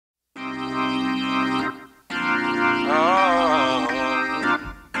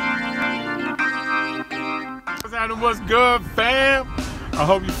happening? What's good, fam? I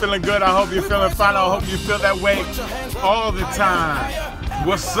hope you're feeling good. I hope you're feeling fine. I hope you feel that way all the time.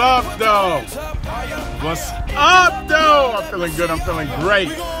 What's up, though? What's up, though? I'm feeling good. I'm feeling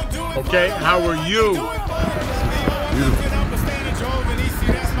great. Okay, how are you? Beautiful.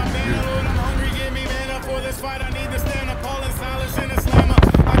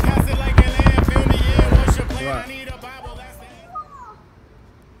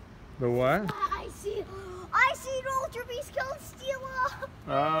 The what? I see an Ultra Beast kill Steela.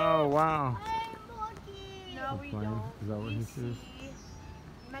 Oh, wow. I'm looking. No, we don't. Is that what he sees?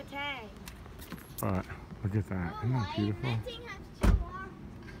 My tank. Alright, look at that. Isn't that beautiful?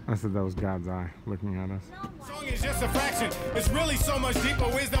 I said that was God's eye looking at us. Song is just a fraction. It's really so much deeper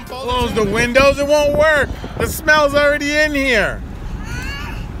wisdom. Close the windows, it won't work. The smell's already in here.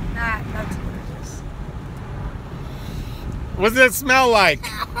 That's delicious. What's that smell like?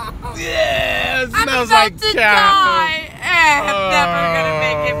 Yeah, it smells like cow. I'm never gonna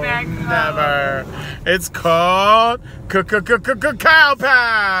make it back home. Never. It's called Cow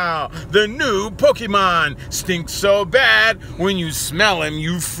Pow. The new Pokemon stinks so bad when you smell him,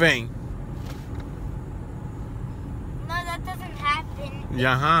 you faint. No, that doesn't happen.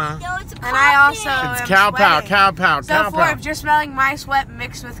 Yeah, No, it's a And I also It's am Cow Pow, sweating. Cow Pow, So Cow Pow. Forbes, you're smelling my sweat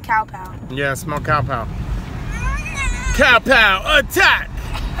mixed with cow pow. Yeah, smell Cow Pow. Cow Pow, attack!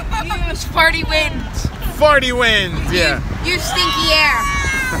 You farty winds. Farty winds, yeah. You stinky air.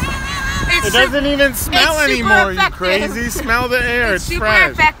 It doesn't even smell it's super anymore, you effective. crazy. Smell the air, It's it's super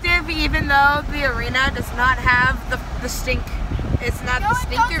fresh. effective, even though the arena does not have the stink. It's not the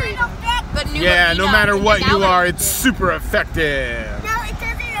stink arena. The new Yeah, arena no matter is what the you are, Allen it's arena. super effective. No, it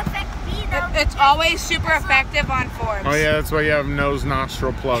doesn't affect me though. It's always super effective on Forbes. Oh yeah, that's why you have nose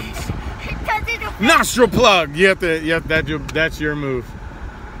nostril plugs. It doesn't affect Nostril plug! That's your move.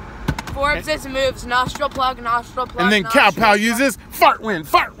 Forbes' moves, nostril plug, And then Cow Pow uses fart wind,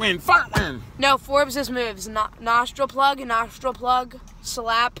 fart wind, fart wind. No, Forbes' moves, nostril plug,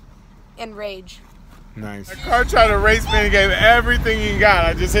 slap, and rage. Nice. The car tried to race me and gave everything he got.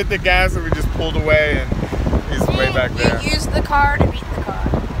 I just hit the gas and we just pulled away and he's way back there. You used the car to beat the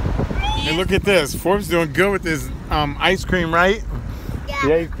car. Hey, look at this. Forbes doing good with his ice cream, right?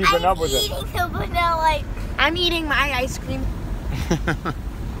 Yeah, he's keeping up with it. I'm eating the vanilla. I'm eating my ice cream.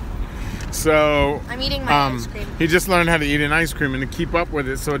 So I'm eating my ice cream. he just learned how to eat an ice cream and to keep up with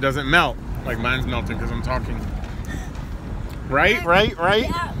it so it doesn't melt. Like mine's melting because I'm talking. Right?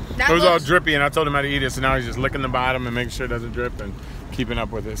 Yeah. It was all drippy and I told him how to eat it, so now he's just licking the bottom and making sure it doesn't drip and keeping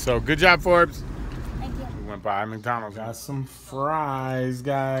up with it. So good job, Forbes. Thank you. We went by McDonald's. Got some fries,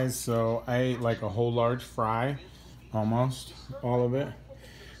 guys. So I ate like a whole large fry, almost all of it.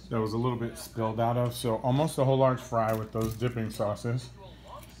 There was a little bit spilled out of, so almost a whole large fry with those dipping sauces.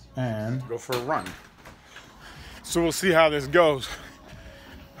 And go for a run. So we'll see how this goes.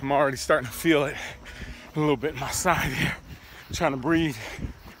 I'm already starting to feel it a little bit in my side here. Trying to breathe.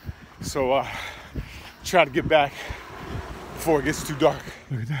 So try to get back before it gets too dark.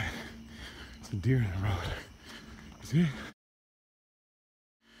 Look at that. It's a deer in the road. You see it?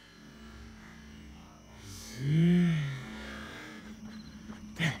 See?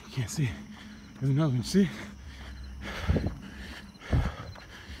 Damn, you can't see it. There's another one, you see it?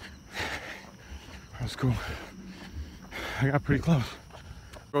 That's cool. I got pretty close.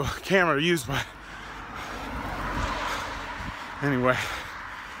 Well, camera used by. Anyway,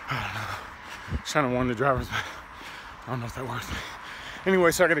 I don't know. I was trying to warn the drivers, but I don't know if that works.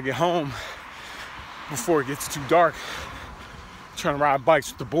 Anyway, so I gotta get home before it gets too dark. I'm trying to ride bikes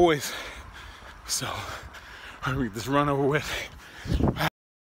with the boys. So, I'm gonna get this run over with.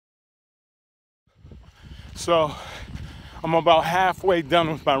 So, I'm about halfway done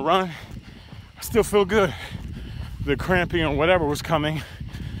with my run. I still feel good. The cramping or whatever was coming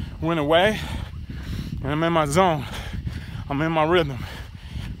went away, and I'm in my zone. I'm in my rhythm.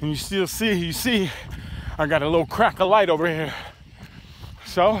 And you still see, I got a little crack of light over here.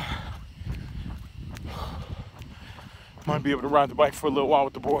 So, might be able to ride the bike for a little while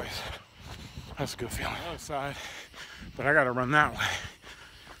with the boys. That's a good feeling. Outside, but I gotta run that way.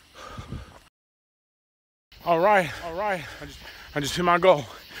 All right. I just hit my goal.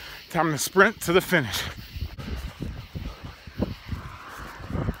 Time to sprint to the finish.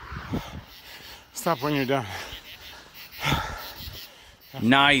 Stop when you're done.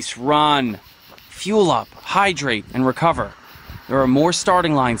 Nice run. Fuel up, hydrate, and recover. There are more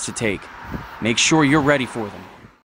starting lines to take. Make sure you're ready for them.